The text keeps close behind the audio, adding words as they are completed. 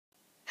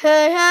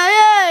Hey,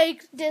 hey, hey,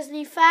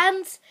 Disney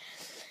fans!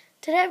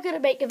 Today I'm going to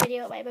make a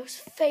video of my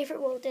most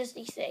favourite Walt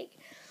Disney thing.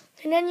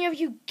 Can any of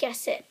you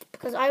guess it?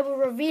 Because I will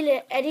reveal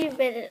it any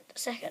minute,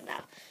 second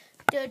now.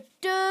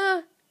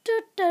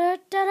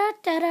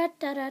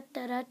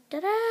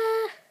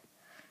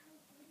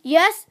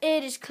 Yes,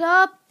 it is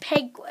Club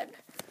Penguin.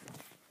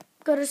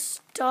 I'm going to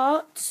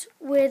start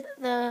with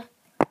the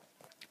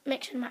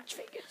mix and match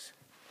figures.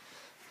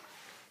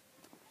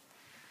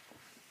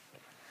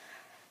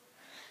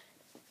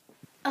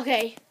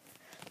 Okay.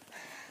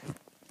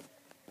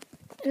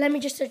 Let me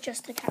just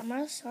adjust the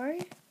camera,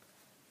 sorry.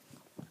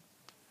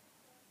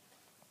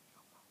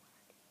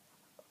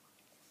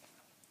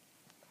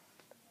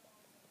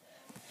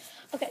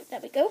 Okay, there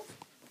we go.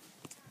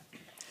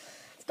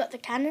 I've got the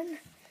cannon.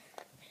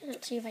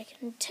 Let's see if I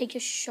can take a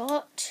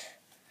shot.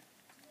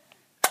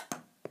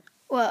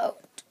 Whoa,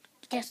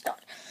 guess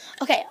not.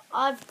 Okay,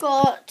 I've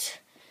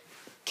got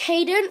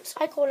Cadence.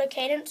 I call her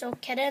Cadence or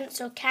Cadence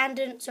or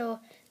Candence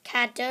or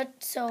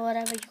Cadence or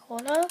whatever you call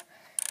her.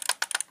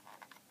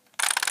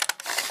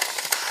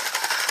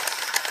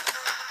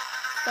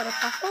 Got a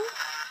Puffle.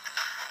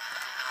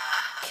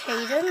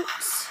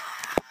 Cadence.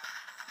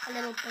 A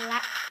little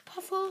black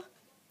Puffle.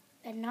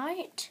 The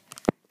Knight.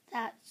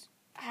 That's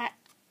Hat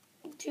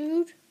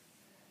Dude.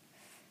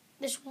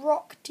 This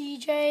Rock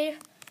DJ.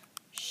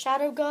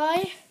 Shadow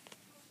Guy.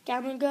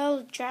 Gammon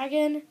Girl.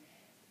 Dragon.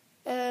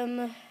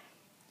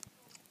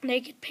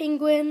 Naked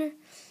Penguin.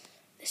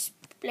 This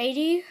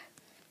lady.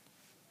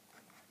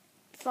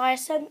 Fire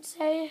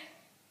Sensei.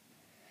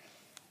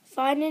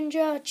 Fire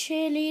Ninja.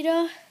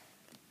 Cheerleader.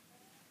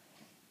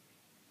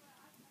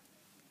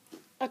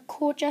 A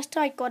court jester.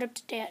 I got him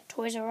today at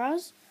Toys R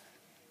Us.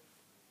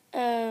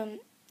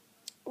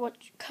 What,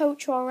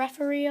 coach or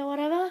referee or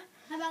whatever.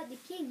 How about the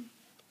king?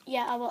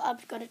 Yeah,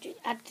 I've got to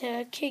add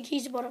the king.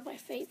 He's one of my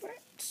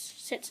favourites.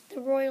 Sits at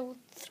the royal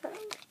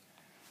throne.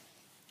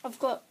 I've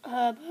got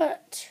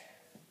Herbert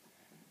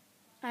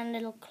and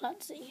little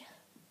Clutzy.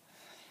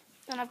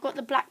 And I've got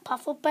the black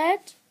Puffle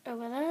bed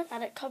over there,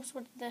 and it comes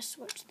with this,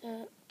 which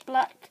the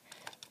black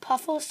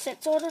Puffle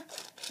sits on.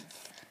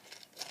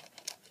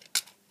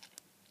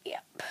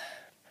 Yep.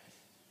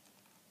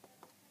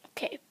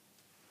 Okay.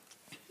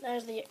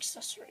 There's the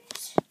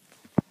accessories.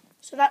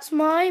 So that's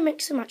my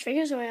mix and match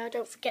figures. So I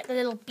don't forget the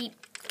little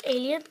beep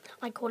alien.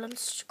 I call him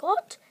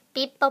Scott.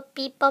 Beep up,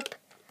 beep up.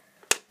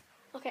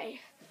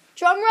 Okay.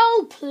 Drum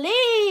roll,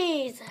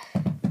 please.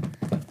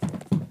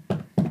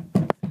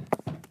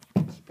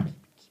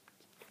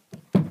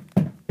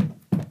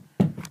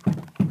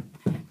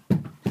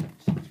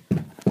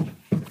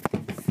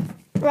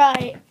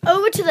 Right,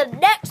 over to the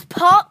next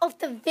part of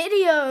the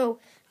video.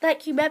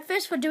 Thank you,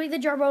 Memphis, for doing the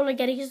drum roll and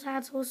getting his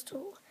hands all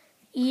tall.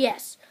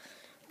 Yes,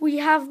 we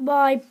have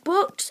my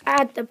books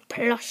and the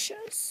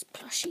plushies,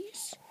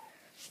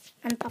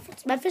 and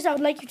Puffles. Memphis, I would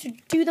like you to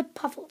do the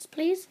Puffles,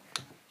 please.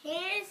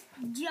 Here's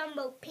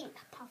Jumbo Pink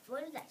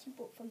Puffle that you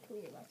bought from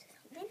Toys R Us or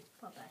something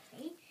for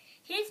birthday.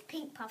 Here's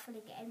Pink Puffle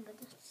again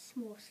with a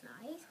small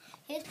slice.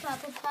 Here's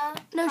Purple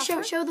Puffle. No,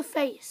 show the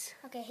face.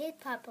 Okay, here's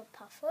Purple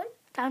Puffle.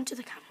 Down to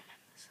the camera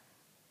members.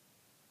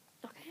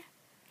 Okay.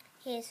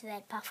 Here's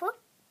Red Puffle.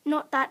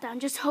 Not that down,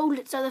 just hold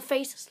it so the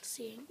face is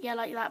seeing. Yeah,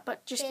 like that,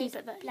 but just Here's keep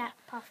it there. Black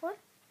Puffle.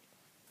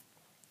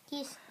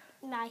 He's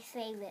my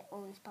favourite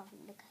orange Puffle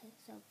because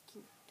it's so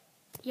cute.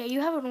 Yeah, you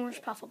have an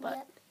orange Puffle, but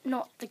Yep.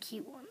 not the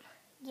cute one.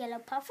 Yellow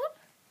Puffle.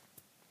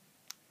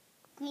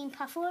 Green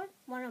Puffle,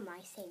 one of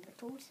my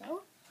favourites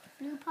also.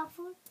 Blue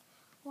Puffle.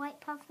 White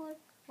Puffle.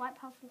 White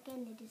Puffle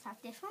again, they just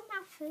have different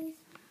mouths.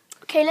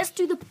 Okay, let's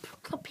do the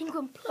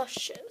Penguin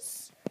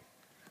plushes.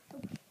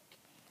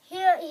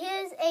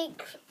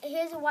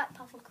 Here's a white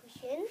Puffle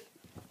cushion.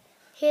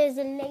 Here's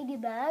a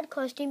ladybird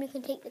costume. You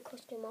can take the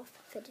costume off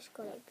if it just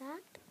go like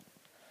that.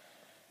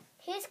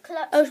 Here's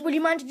Clutzy. Oh, would you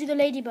mind to do the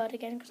ladybird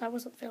again? Because I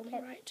wasn't filming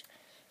right.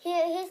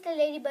 Here's the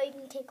ladybird. You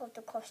can take off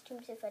the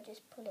costumes if I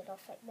just pull it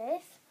off like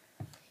this.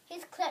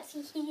 Here's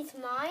Clutzy. He's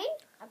mine.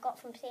 I got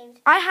from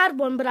Sainsbury's. I had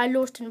one, but I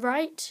lost it,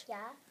 right?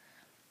 Yeah.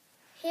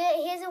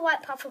 Here's a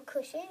white Puffle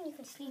cushion. You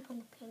can sleep on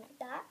the pin like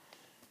that.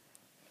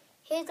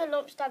 Here's the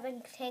lobster.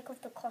 You can take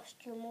off the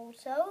costume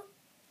also.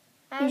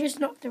 You just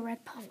knocked the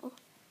red Puffle.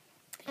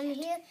 And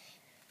here,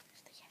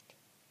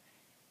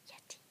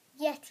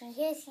 Yeti.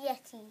 Here's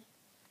Yeti,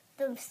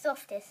 the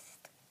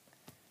softest.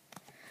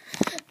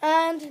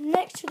 And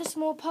next to the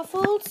small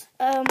Puffles,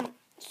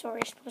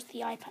 sorry, it was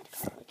the iPad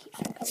cover that keeps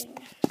on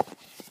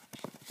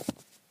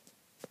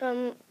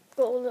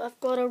going. I've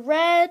got a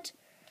red,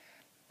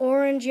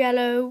 orange,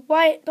 yellow,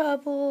 white,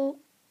 purple,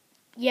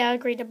 yeah,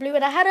 green and blue.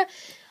 And I have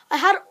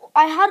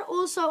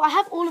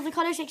all of the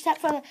colours except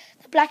for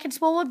the black and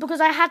small one because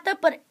I had them,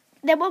 but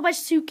they were my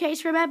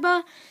suitcase,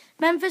 remember,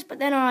 Memphis? But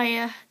then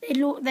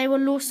they were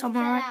lost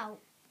somewhere. Right?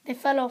 They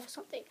fell off or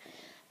something.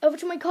 Over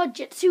to my card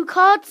Jitsu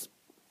cards.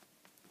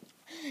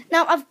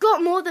 Now, I've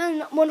got more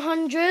than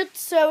 100,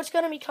 so it's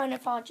going to be kind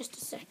of hard. Just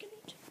a second.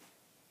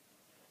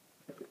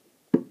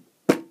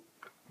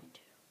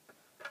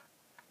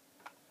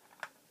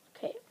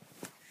 Okay.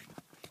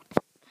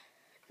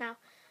 Now,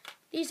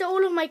 These are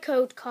all of my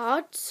code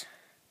cards.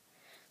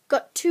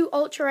 Got 2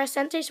 Ultra Rare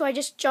Sentei, so I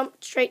just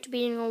jumped straight to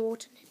being a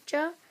Water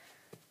Ninja.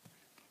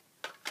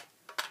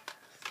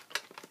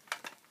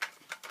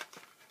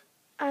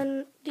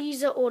 And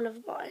these are all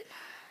of mine.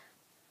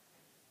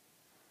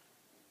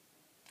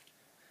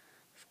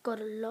 I've got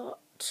a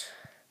lot.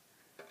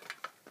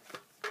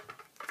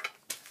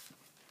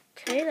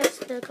 Okay, that's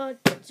the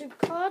Cardjutsu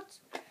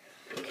cards.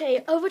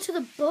 Okay, over to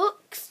the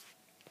books.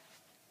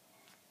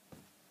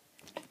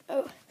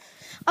 Oh,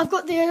 I've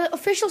got the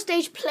official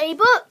stage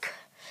playbook.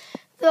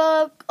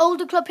 The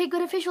older Club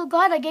Penguin official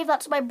guide, I gave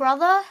that to my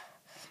brother.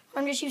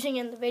 I'm just using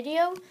it in the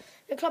video.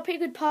 The Club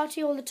Penguin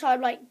party all the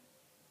time, like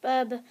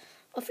the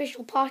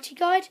official party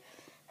guide.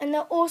 And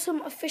the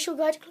awesome official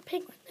guide to Club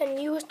Penguin, the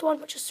newest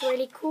one, which is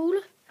really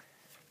cool.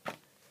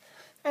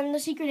 And the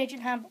Secret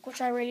Agent Handbook,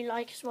 which I really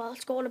like as well.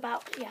 It's got all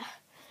about, yeah.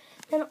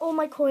 Then all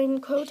my coin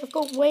codes, I've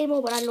got way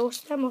more, but I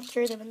lost them or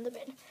threw them in the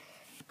bin.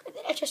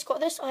 I just got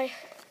this,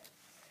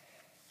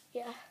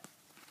 yeah.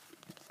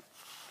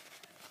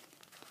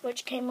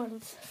 Which came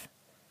with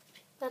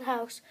that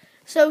house.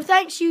 So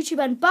thanks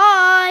YouTube and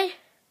bye!